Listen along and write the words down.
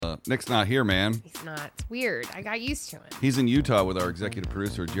Nick's not here, man. He's not. It's weird. I got used to him. He's in Utah with our executive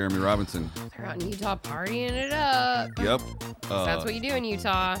producer, Jeremy Robinson. They're out in Utah partying it up. Yep. That's what you do in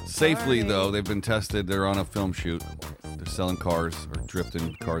Utah. Safely, Sorry. though. They've been tested. They're on a film shoot. They're selling cars or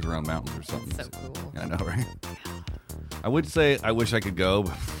drifting cars around mountains or something. So cool. I know, right? I would say I wish I could go,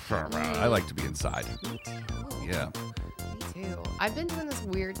 but I like to be inside. Me too. Yeah. Me too. I've been doing this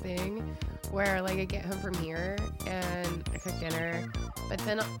weird thing where, like, I get home from here and I cook dinner, but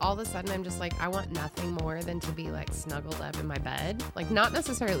then all of a sudden I'm just like, I want nothing more than to be, like, snuggled up in my bed. Like, not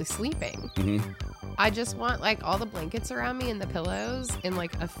necessarily sleeping. Mm-hmm. I just want, like, all the blankets around me and the pillows in,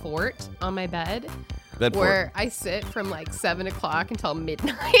 like, a fort on my bed. Where I sit from like 7 o'clock until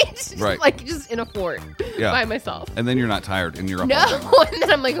midnight. Right. Like just in a fort by myself. And then you're not tired and you're up. No. And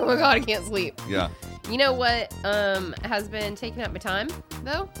then I'm like, oh my God, I can't sleep. Yeah. You know what has been taking up my time,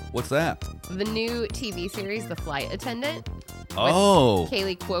 though? What's that? The new TV series, The Flight Attendant. Oh.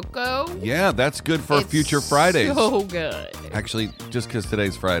 Kaylee Cuoco. Yeah, that's good for future Fridays. So good. Actually, just because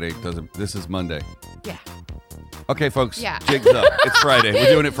today's Friday, this is Monday. Yeah. Okay, folks. Yeah. Jigs up. It's Friday. We're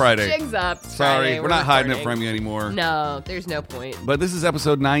doing it Friday. Jigs up. Sorry, Friday. we're not hiding it recording. from you anymore. No, there's no point. But this is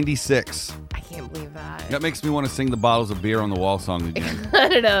episode 96. I can't believe that. That makes me want to sing the Bottles of Beer on the Wall song again.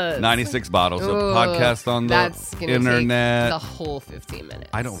 It does. 96 bottles. A Ooh, podcast on the that's gonna internet. take the whole 15 minutes.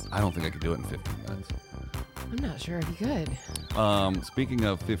 I don't think I could do it in 15 minutes. I'm not sure if you could. Speaking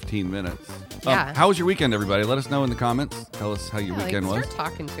of 15 minutes. Yeah. How was your weekend, everybody? Let us know in the comments. Tell us how your weekend was. Start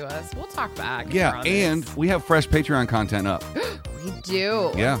talking to us. We'll talk back. Yeah, and we have fresh Patreon content up. We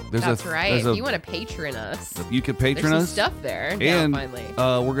do. Yeah, that's right. If you want to patron us, you can patron there's us. some stuff there. And finally.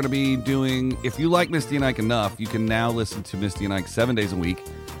 we're going to be doing, if you like Misty and Ike enough, you can now listen to Misty and Ike 7 days a week.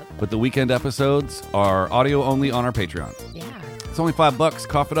 But the weekend episodes are audio only on our Patreon. Yeah. It's only $5.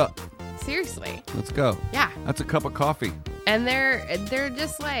 Cough it up. Seriously. Let's go. Yeah. That's a cup of coffee. And they're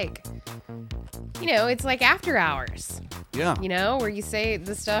just like, it's like after hours. Yeah. Where you say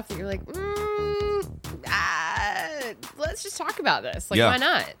the stuff that you're like, let's just talk about this. Like, why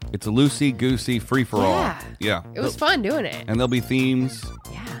not? It's a loosey-goosey free-for-all. Yeah. Yeah. It was fun doing it. And there'll be themes.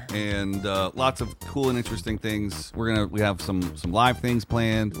 Yeah. And lots of cool and interesting things. We have some live things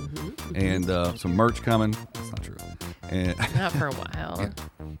planned, and some merch coming. That's not true. And Not for a while. Yeah.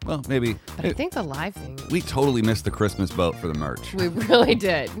 Well, maybe. But I think the live thing. We totally missed the Christmas boat for the merch. We really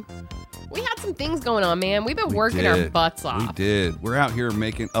did. We had some things going on, man. We've been working our butts off. We did. We're out here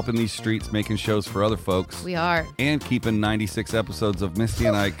up in these streets, making shows for other folks. We are. And keeping 96 episodes of Misty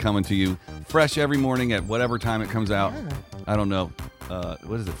and I coming to you fresh every morning at whatever time it comes out. Yeah. I don't know.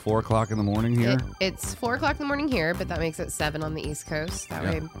 What is it, 4 o'clock in the morning here? It's 4 o'clock in the morning here, but that makes it 7 on the East Coast. That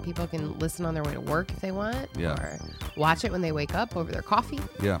way people can listen on their way to work if they want. Yeah. Or watch it when they wake up over their coffee.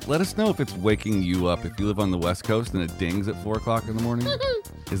 Yeah. Let us know if it's waking you up. If you live on the West Coast and it dings at 4 o'clock in the morning.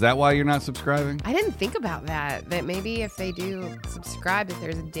 Is that why you're not subscribing? I didn't think about that. That maybe if they do subscribe, if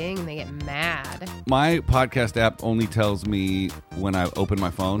there's a ding, they get mad. My podcast app only tells me when I open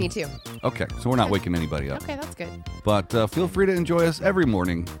my phone. Me too. Okay. So we're not waking anybody up. Okay, that's good. But feel free to enjoy us every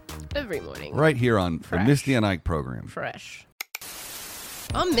morning. Every morning. Right here on the Misty and Ike program. Fresh.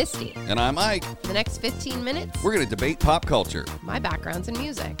 I'm Misty. And I'm Ike. For the next 15 minutes, We're going to debate pop culture. my background's in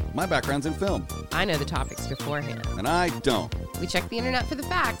music. My background's in film. I know the topics beforehand. And I don't. We check the internet for the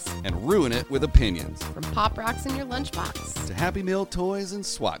facts. And ruin it with opinions. From pop rocks in your lunchbox. To Happy Meal toys and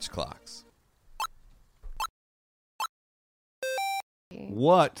Swatch clocks.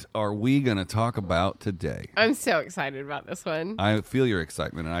 What are we going to talk about today? I'm so excited about this one. I feel your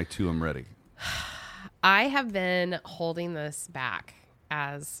excitement, and I too am ready. I have been holding this back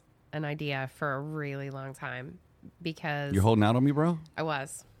as an idea for a really long time because You're holding out on me, bro? I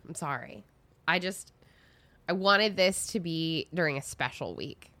was. I'm sorry. I wanted this to be during a special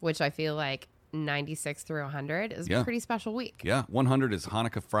week, which I feel like 96 through 100 is a pretty special week. Yeah, 100 is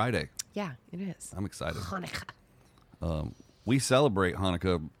Hanukkah Friday. Yeah, it is. I'm excited. Hanukkah. We celebrate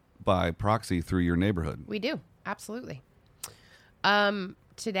by proxy through your neighborhood. We do. Absolutely.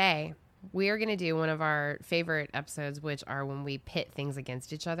 Today, we are going to do one of our favorite episodes, which are when we pit things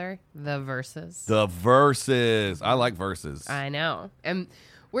against each other. The verses. The verses. I like verses. I know. And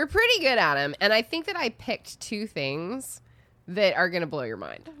we're pretty good at them. And I think that I picked two things that are going to blow your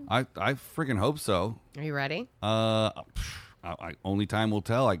mind. I freaking hope so. Are you ready? Only time will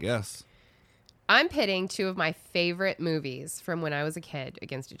tell, I guess. I'm pitting two of my favorite movies from when I was a kid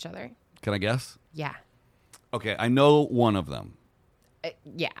against each other. Can I guess? Yeah. Okay, I know one of them.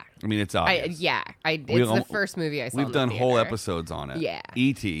 Yeah. I mean, it's obvious. It's the first movie I saw. We've done whole episodes on it. Yeah.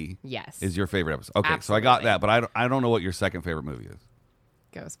 E.T. Yes. is your favorite episode. Okay, Absolutely. so I got that, but I don't know what your second favorite movie is.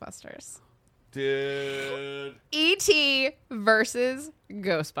 Ghostbusters. Dude. E.T. versus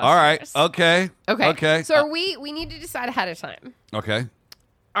Ghostbusters. All right. Okay. Okay. So we need to decide ahead of time. Okay.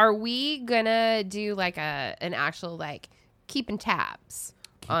 Are we gonna do like an actual like keeping tabs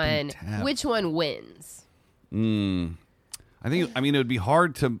on which one wins? I mean, it would be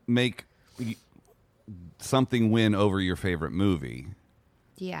hard to make something win over your favorite movie.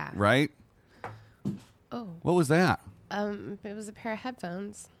 Yeah. Right? Oh. What was that? It was a pair of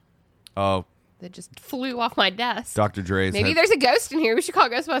headphones Oh, that just flew off my desk. Dr. Dre's. Maybe there's a ghost in here. We should call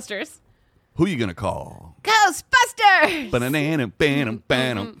Ghostbusters. Who you gonna call? Ghostbusters!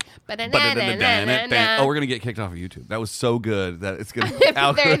 Oh, we're gonna get kicked off of YouTube. That was so good that it's gonna.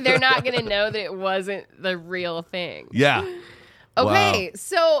 They're not gonna know that it wasn't the real thing. Yeah. Okay, Wow.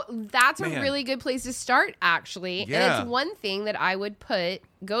 so that's a Man. really good place to start, actually. Yeah. And it's one thing that I would put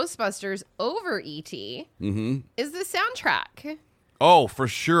Ghostbusters over E.T. Is the soundtrack. Oh, for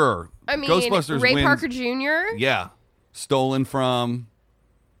sure. I mean, Ghostbusters Ray wins. Parker Jr. Yeah. Stolen from.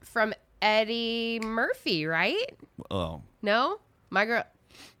 Eddie Murphy, right? Oh. No? My girl.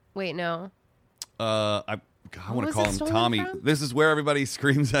 Wait, no. I want to was call it him stolen Tommy. from? This is where everybody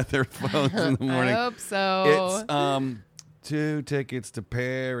screams at their phones in the morning. I hope so. It's 2 tickets to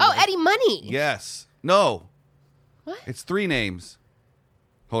Paradise. Oh, Eddie Money. Yes. No. What? It's 3 names.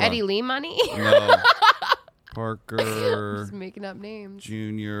 Hold Eddie on. Lee Money? No. Parker Just making up names.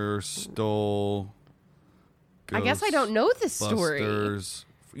 Jr. stole. I guess I don't know this story. Ghostbusters.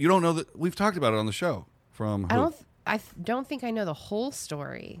 You don't know that we've talked about it on the show. From who? I don't think I know the whole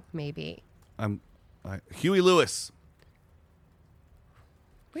story. Maybe. Huey Lewis.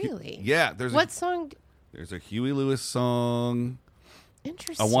 Really? Yeah. There's what song? There's a Huey Lewis song.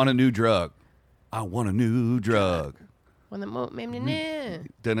 Interesting. I want a new drug. I want a new drug. When the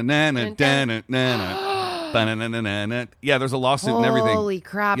Yeah, there's a lawsuit and everything. Holy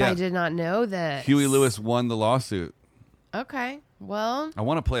crap! Yeah. I did not know this. Huey Lewis won the lawsuit. Okay. Well, I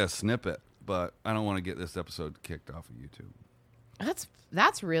want to play a snippet, but I don't want to get this episode kicked off of YouTube.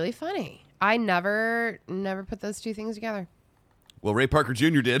 that's really funny. I never put those two things together. Well, Ray Parker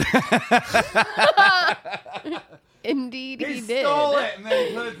Jr. did. Indeed, he did. stole it and then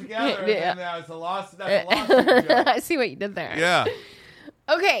he put it together. Yeah. And then that's a lawsuit joke. I see what you did there. Yeah.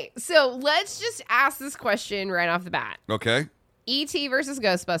 Okay, so let's just ask this question right off the bat. Okay. E.T. versus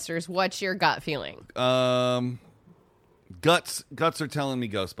Ghostbusters. What's your gut feeling? Guts are telling me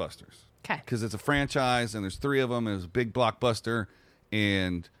Ghostbusters. Okay. Because it's a franchise and there's 3 of them and it's a big blockbuster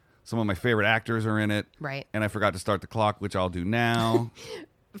and some of my favorite actors are in it. Right. And I forgot to start the clock, which I'll do now.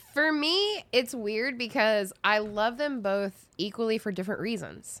 For me, it's weird because I love them both equally for different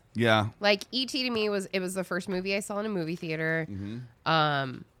reasons. Yeah. Like E.T. to me was the first movie I saw in a movie theater.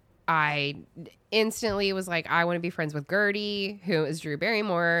 I instantly was like, I want to be friends with Gertie, who is Drew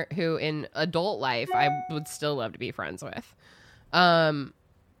Barrymore, who in adult life I would still love to be friends with. Sorry.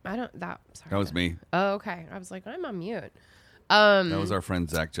 That was me. Oh, okay. I was like, I'm on mute. That was our friend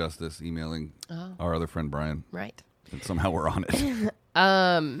Zach Justice emailing our other friend Brian. Right. And somehow we're on it.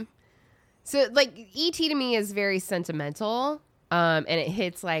 So like E.T. to me is very sentimental, and it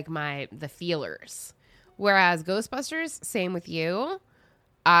hits like the feelers. Whereas Ghostbusters, same with you.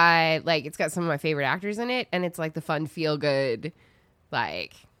 It's got some of my favorite actors in it, and it's like the fun, feel good,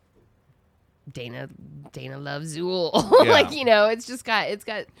 like Dana loves Zool. Yeah. Like, it's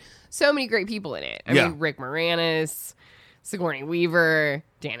got so many great people in it. I mean, Rick Moranis, Sigourney Weaver,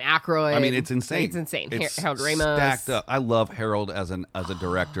 Dan Aykroyd. I mean, it's insane. It's insane. It's Harold Ramis. stacked up. I love Harold as a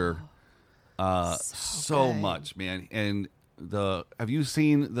director so good. much, man. And have you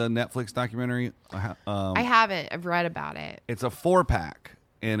seen the Netflix documentary? I haven't. I've read about it. It's a 4-pack,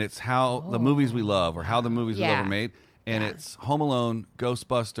 and it's how the movies we love or how the movies we love are made. And it's Home Alone,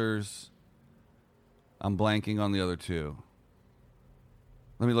 Ghostbusters. I'm blanking on the other 2.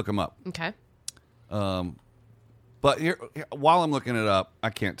 Let me look them up. Okay. But here, while I'm looking it up,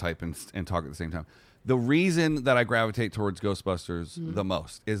 I can't type and talk at the same time. The reason that I gravitate towards Ghostbusters the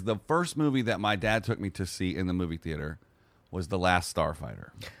most is the first movie that my dad took me to see in the movie theater was The Last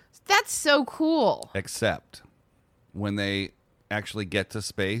Starfighter. That's so cool. Except when they actually get to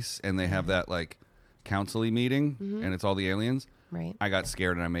space and they have that like council-y meeting and it's all the aliens. Right. I got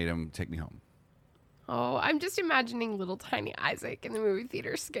scared and I made him take me home. Oh, I'm just imagining little tiny Isaac in the movie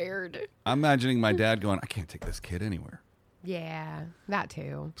theater scared. I'm imagining my dad going, I can't take this kid anywhere. Yeah, that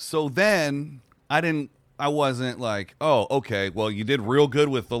too. So then I wasn't like, oh, okay, well, you did real good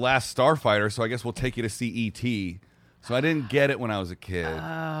with The Last Starfighter, so I guess we'll take you to see E.T. So I didn't get it when I was a kid.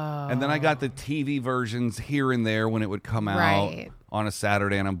 Oh. And then I got the TV versions here and there when it would come out on a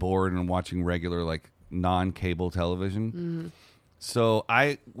Saturday and I'm bored and I'm watching regular, like, non-cable television. So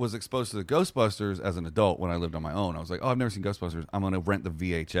I was exposed to the Ghostbusters as an adult when I lived on my own. I was like, oh, I've never seen Ghostbusters. I'm going to rent the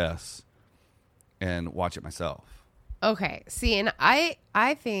VHS and watch it myself. Okay. See, and I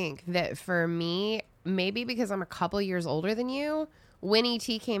think that for me, maybe because I'm a couple years older than you, when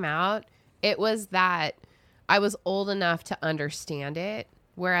E.T. came out, it was that I was old enough to understand it.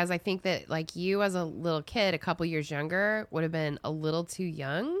 Whereas I think that like you as a little kid, a couple years younger, would have been a little too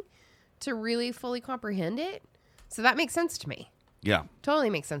young to really fully comprehend it. So that makes sense to me. Yeah.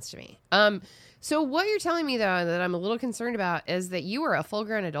 Totally makes sense to me. So what you're telling me, though, that I'm a little concerned about is that you were a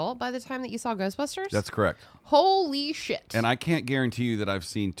full-grown adult by the time that you saw Ghostbusters? That's correct. Holy shit. And I can't guarantee you that I've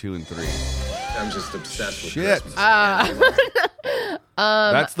seen 2 and 3. I'm just obsessed with Shit. Christmas.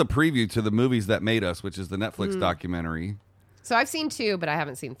 That's the preview to the Movies That Made Us, which is the Netflix documentary. So I've seen 2, but I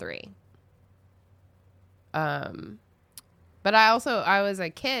haven't seen 3. But I was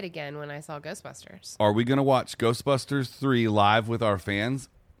a kid again when I saw Ghostbusters. Are we going to watch Ghostbusters 3 live with our fans?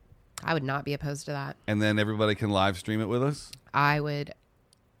 I would not be opposed to that. And then everybody can live stream it with us? I would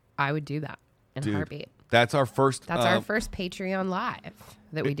do that in a heartbeat. That's our first... That's our first Patreon live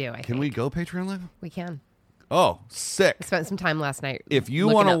that we do, I think. Can we go Patreon live? We can. Oh, sick. I spent some time last night. If you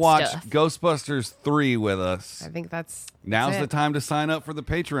want to watch Ghostbusters 3 with us, I think now's it. the time to sign up for the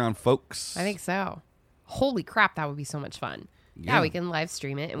Patreon, folks. I think so. Holy crap, that would be so much fun. Yeah, we can live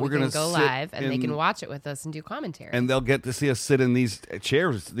stream it and we can go live and they can watch it with us and do commentary. And they'll get to see us sit in these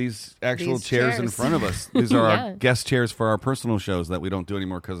chairs, these actual chairs in front of us. These are our guest chairs for our personal shows that we don't do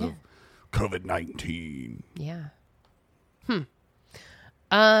anymore because of COVID-19. Yeah.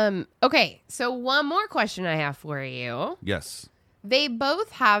 Okay, so one more question I have for you. Yes. They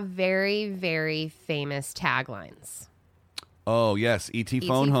both have very, very famous taglines. Oh, yes. E.T.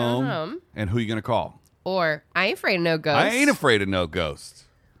 Phone Home. And Who You Gonna Call? Or I Ain't Afraid of No Ghosts. I Ain't Afraid of No Ghosts.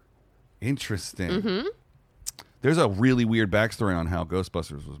 Interesting. There's a really weird backstory on how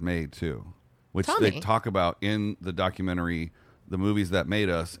Ghostbusters was made, too. Which they talk about in the documentary, The Movies That Made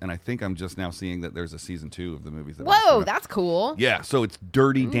Us. And I think I'm just now seeing that there's a season 2 of the movies that Whoa, that's cool. Yeah, so it's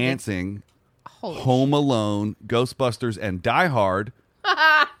Dirty Dancing, Holy Home Alone, Ghostbusters, and Die Hard.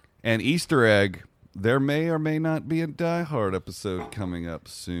 And Easter egg, there may or may not be a Die Hard episode coming up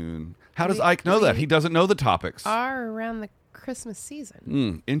soon. How does Ike know that? He doesn't know the topics. Are around the Christmas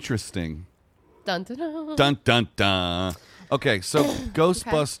season. Interesting. Dun, dun, dun. Dun, dun, dun. Okay, so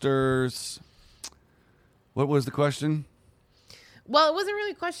Ghostbusters. What was the question? Well, it wasn't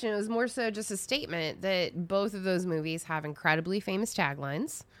really a question. It was more so just a statement that both of those movies have incredibly famous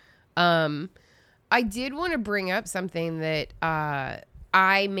taglines. I did want to bring up something that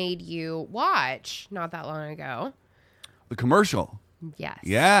I made you watch not that long ago. The commercial. Yes.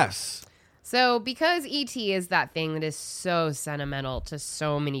 Yes. So because E.T. is that thing that is so sentimental to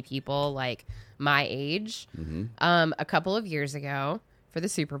so many people like my age, a couple of years ago for the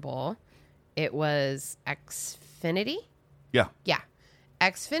Super Bowl, it was Xfinity. Yeah. Yeah.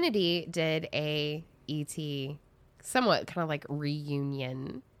 Xfinity did a E.T. somewhat kind of like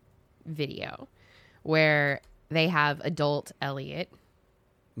reunion video where they have adult Elliot,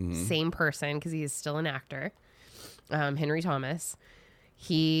 same person because he is still an actor, Henry Thomas.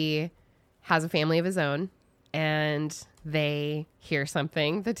 He has a family of his own and they hear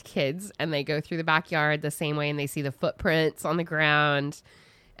something, the kids, and they go through the backyard the same way and they see the footprints on the ground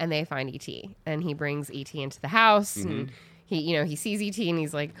and they find E.T. and he brings E.T. into the house and he sees E.T. and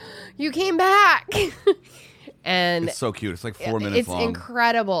he's like, "You came back." And it's so cute. It's like 4 minutes long. It's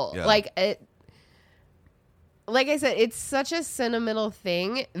incredible. Yeah. Like I said, it's such a sentimental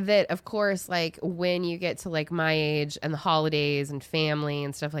thing that, of course, like when you get to like my age and the holidays and family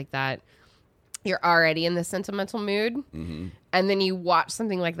and stuff like that, you're already in the sentimental mood. And then you watch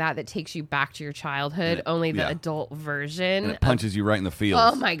something like that takes you back to your childhood, only the adult version. And it punches you right in the feels.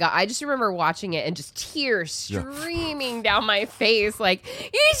 Oh my God. I just remember watching it and just tears streaming down my face like,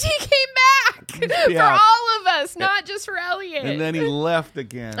 E.T. came back for all of us, not just for Elliot. And then he left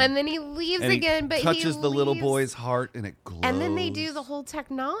again. And then he leaves and again, but touches the little boy's heart and it glows. And then they do the whole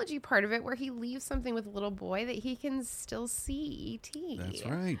technology part of it where he leaves something with the little boy that he can still see E.T. That's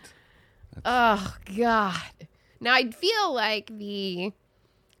right. Oh, God. Now, I feel like the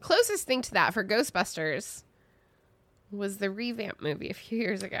closest thing to that for Ghostbusters was the revamp movie a few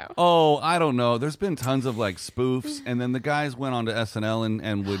years ago. Oh, I don't know. There's been tons of like spoofs, and then the guys went on to SNL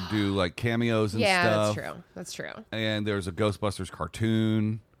and would do like cameos and stuff. Yeah, that's true. That's true. And there's a Ghostbusters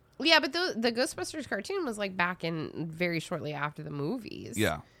cartoon. Yeah, but the Ghostbusters cartoon was like back in very shortly after the movies.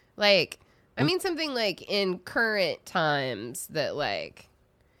 Yeah. Like, I mean, something like in current times that like...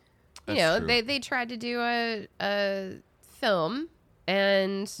 You know, they tried to do a film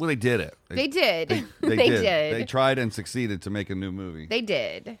And Well, they did it. they did. They They did. did. They tried and succeeded to make a new movie. They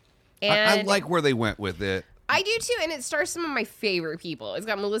did. I And like where they went with it. I do too, and it stars some of my favorite people. It's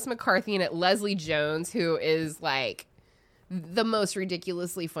got Melissa McCarthy in it, Leslie Jones, who is like the most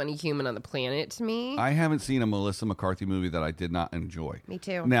ridiculously funny human on the planet to me. I haven't seen a Melissa McCarthy movie that I did not enjoy. Me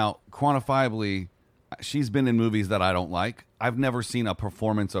too. Now, quantifiably, she's been in movies that I don't like. I've never seen a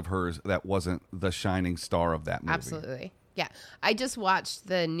performance of hers that wasn't the shining star of that movie. Absolutely. Yeah. I just watched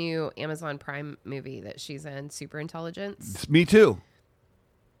the new Amazon Prime movie that she's in, Super Intelligence. Me too.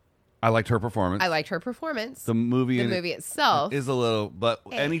 I liked her performance. I liked her performance. the movie. The in it movie itself. is a little, but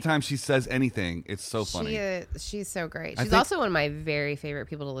Hey. anytime she says anything, it's so funny. She's so great. I She's think- also one of my very favorite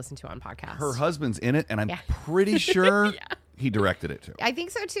people to listen to on podcasts. Her husband's in it, and I'm Yeah. pretty sure he directed it too. I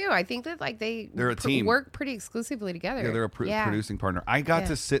think so too. I think that like They're a team. work pretty exclusively together. Yeah, they're a producing partner. I got Yeah.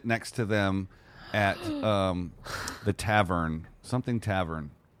 to sit next to them at the tavern, something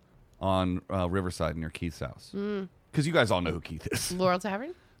tavern on Riverside near Keith's house. Because you guys all know who Keith is. Laurel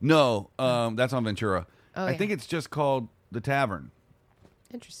Tavern. No, that's on Ventura. Oh, I yeah. think it's just called the Tavern.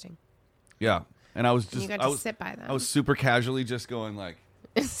 Interesting. Yeah, and I was And just you got I to was sit by them. I was super casually just going like,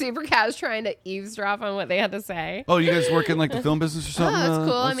 super casual trying to eavesdrop on what they had to say. "Oh, you guys work in like the film business or Oh, something?"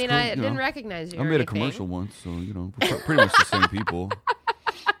 that's cool. I That's mean, cool, I you didn't know. recognize you. I or made a anything. commercial once, so we're pretty much the same people.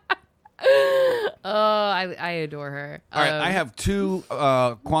 Oh, I adore her. All right, I have two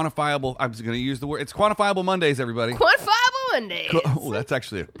quantifiable. I'm just going to use the word. It's quantifiable Mondays, everybody. Quantifiable Mondays. Oh, that's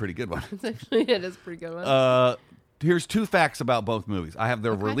actually a pretty good one. It is a pretty good one. Here's two facts about both movies. I have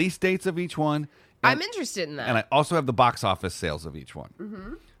the release dates of each one. I'm interested in that. And I also have the box office sales of each one.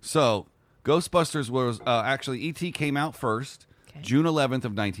 Mm-hmm. So, Ghostbusters was actually E.T. came out first, Okay. June 11th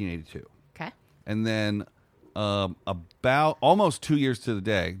of 1982, okay. and then about almost 2 years to the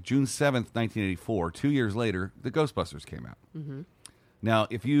day, June 7th, 1984. 2 years later, the Ghostbusters came out. Mm-hmm. Now,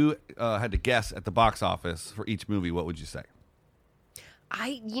 if you had to guess at the box office for each movie, what would you say?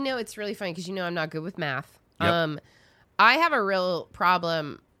 It's really funny because I'm not good with math. Yep. I have a real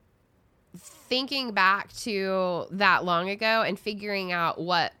problem thinking back to that long ago and figuring out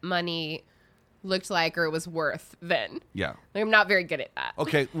what money looked like or it was worth then. Yeah. Like, I'm not very good at that.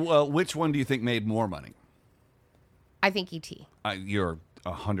 Okay. Well, which one do you think made more money? I think E.T. You're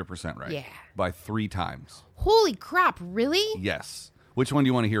 100% right. Yeah. By 3 times. Holy crap, really? Yes. Which one do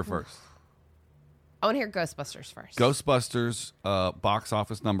you want to hear first? I want to hear Ghostbusters first. Ghostbusters box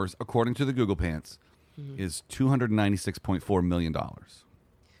office numbers, according to the Google Pants, is $296.4 million.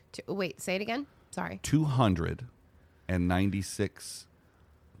 Wait, say it again? Sorry.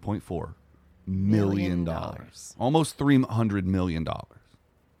 $296.4 million. dollars. Almost $300 million.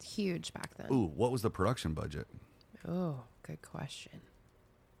 It's huge back then. Ooh, what was the production budget? Oh, good question.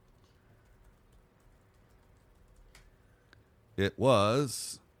 It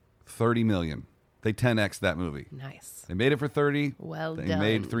was $30 million. They 10x that movie. Nice. They made it for 30. Well they done.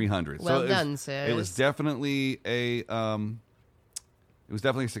 made 300. Well so done, It was sis. definitely a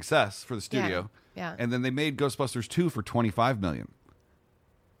success for the studio. Yeah. And then they made Ghostbusters 2 for $25 million.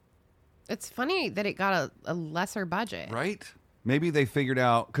 It's funny that it got a lesser budget. Right? Maybe they figured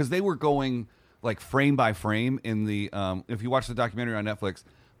out because they were going like frame by frame in the if you watch the documentary on Netflix,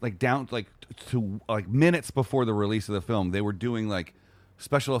 like down like to like minutes before the release of the film, they were doing like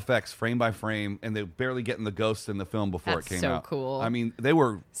special effects frame by frame, and they were barely getting the ghosts in the film before That's it came so out. cool. I mean, they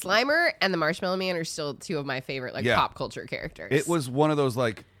were. Slimer and the Marshmallow Man are still two of my favorite Yeah. pop culture characters. It was one of those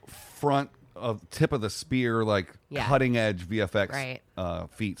like front of tip of the spear, like Yeah. cutting edge VFX Right.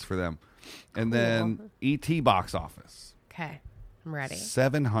 feats for them. And then E.T. box office. Okay. I'm ready.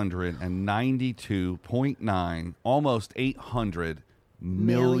 792.9, almost $800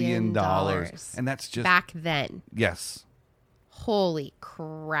 million. dollars. And that's just Back then. yes. Holy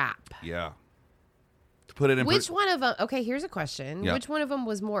crap. Yeah. To put it in Which one of them? Okay, here's a question. Yeah. Which one of them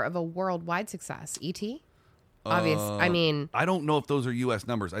was more of a worldwide success? E.T.? Obvious. I mean, I don't know if those are US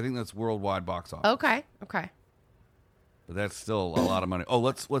numbers. I think that's worldwide box office. okay. But that's still a lot of money. Oh,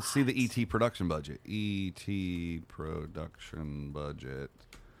 let's see the ET production budget. ET production budget.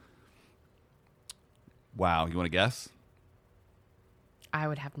 Wow, you want to guess? I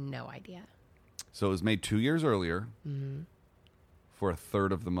would have no idea. So it was made 2 years earlier for a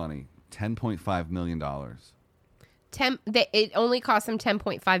third of the money, $10.5 million. It only cost them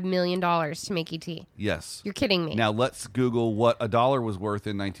 $10.5 million to make E.T. Yes. You're kidding me. Now let's Google what a dollar was worth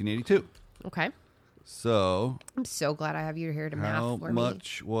in 1982. Okay. So I'm so glad I have you here to how math for me.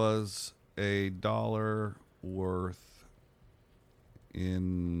 much was a dollar worth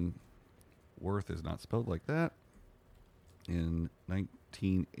in... Worth is not spelled like that. In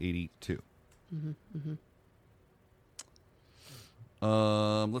 1982.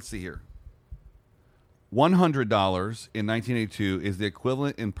 Let's see here. $100 in 1982 is the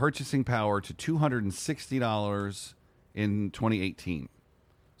equivalent in purchasing power to $260 in 2018.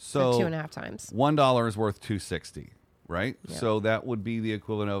 So 2.5 times. $1 is worth $260, right? Yep. So that would be the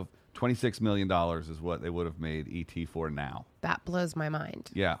equivalent of $26 million is what they would have made E.T. for now. That blows my mind.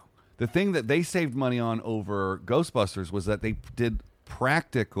 Yeah. The thing that they saved money on over Ghostbusters was that they did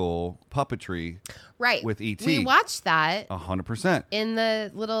practical puppetry Right. with E.T. We watched that 100%. in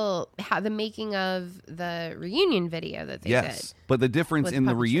the making of the reunion video that they did. But the difference With in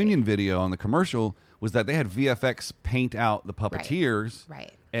the puppetry. reunion video on the commercial was that they had VFX paint out the puppeteers.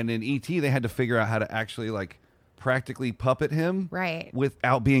 Right. And in E.T., they had to figure out how to actually like practically puppet him Right.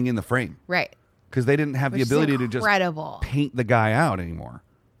 without being in the frame. Right. Because they didn't have Which the is ability to just incredible. paint the guy out anymore.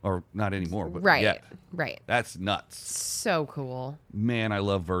 Or not anymore, but Right. yet. Right. That's nuts. So cool. Man, I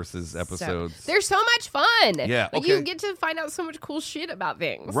love Versus episodes. They're so much fun. Yeah, Like, okay. you get to find out so much cool shit about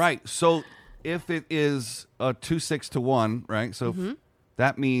things. Right. So if it is a 2-6 to 1, right? So Mm-hmm.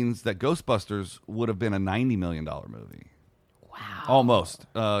 that means that Ghostbusters would have been a $90 million movie. Wow. Almost.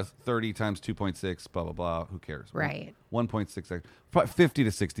 30 times 2.6, blah, blah, blah. Who cares? Right. 1.6, probably $50 to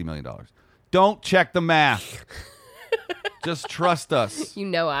 $60 million. Don't check the math. Just trust us. You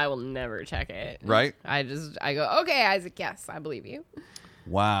know I will never check it. Right? I go, okay, Isaac, yes, I believe you.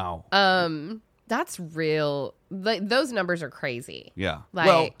 Wow. That's real. Like, those numbers are crazy. Yeah. Like-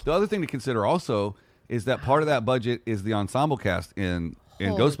 well, the other thing to consider also is that part of that budget is the ensemble cast in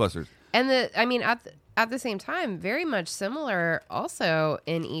Holy- Ghostbusters. And at the same time, very much similar also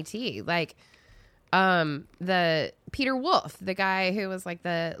in E.T. Like, the Peter Wolf, the guy who was like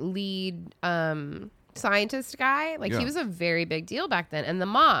the lead scientist guy, like Yeah. he was a very big deal back then. And the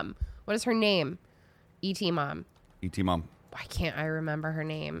mom, what is her name? E.T. mom. E.T. Mom. Why can't I remember her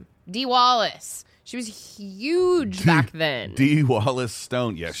name? Dee Wallace. She was huge back then. Dee Wallace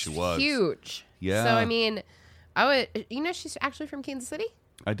Stone. Yes, she was. Huge. Yeah. So I mean, she's actually from Kansas City,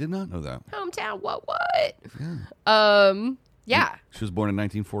 I did not know that. hometown. What? Yeah. She was born in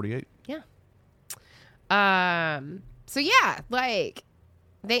 1948. Yeah. So yeah, like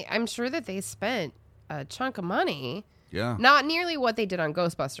I'm sure that they spent a chunk of money. Yeah. Not nearly what they did on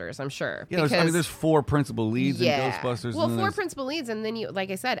Ghostbusters, I'm sure. Yeah, there's 4 principal leads in Ghostbusters. Well, and then 4 there's- principal leads, and then you, like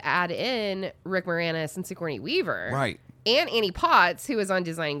I said, add in Rick Moranis and Sigourney Weaver. Right. And Annie Potts, who was on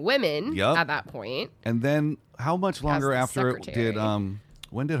Designing Women Yup. at that point. And then how much longer the after it secretary. did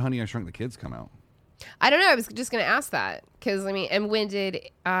when did Honey I Shrunk the Kids come out? I don't know. I was just going to ask that. Because, I mean, and when did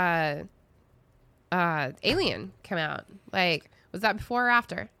Alien come out? Like, was that before or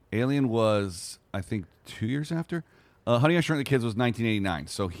after? Alien was, I think, 2 years after. Honey I Shrunk the Kids was 1989.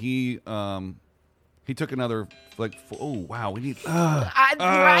 So he took another oh wow, we need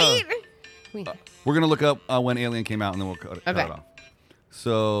Right? we're gonna look up when Alien came out and then we'll cut it off.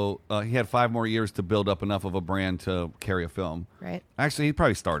 So he had 5 more years to build up enough of a brand to carry a film. Right. Actually, he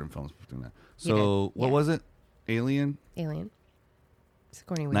probably starred in films doing that. He So did, what yeah. was it? Alien, Alien.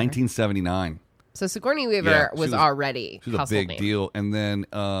 Sigourney Weaver. 1979. So Sigourney Weaver Yeah, she was already She was a household big name. deal. And then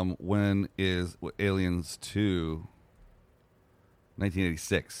when is Aliens 2?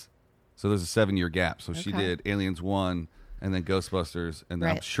 1986. So there's a 7-year gap. So she Okay. did Aliens 1 and then Ghostbusters and then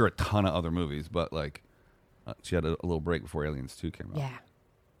I'm Right. sure a ton of other movies, but like she had a little break before Aliens 2 came out. Yeah.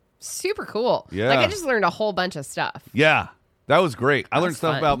 Super cool. Yeah. Like, I just learned a whole bunch of stuff. Yeah. That was great. I That learned was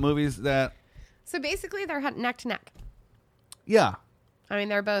stuff fun. about movies that So basically, they're neck to neck. yeah, I mean,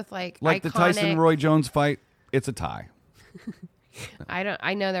 they're both like like iconic. the Tyson Roy Jones fight, it's a tie.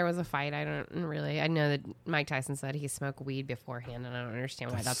 I know there was a fight. I don't really. I know that Mike Tyson said he smoked weed beforehand, and I don't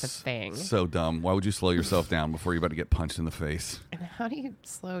understand why that's a thing. So dumb. Why would you slow yourself down before you're about to get punched in the face? And how do you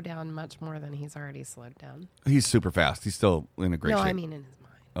slow down much more than he's already slowed down? He's super fast. He's still in a great No, shape. I mean in his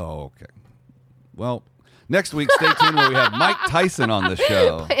mind. Oh, okay. Well, next week, stay tuned where we have Mike Tyson on the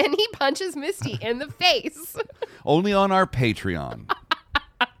show. And he punches Misty in the face. Only on our Patreon.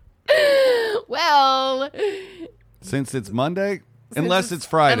 Well, Since it's Monday, unless it's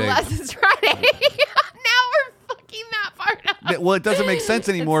Friday. Unless it's Friday. Now we're fucking that part up. Well, it doesn't make sense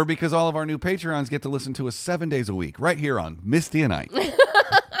anymore because all of our new Patreons get to listen to us 7 days a week right here on Misty and Ike.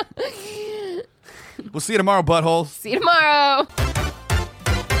 We'll see you tomorrow, buttholes. See you tomorrow.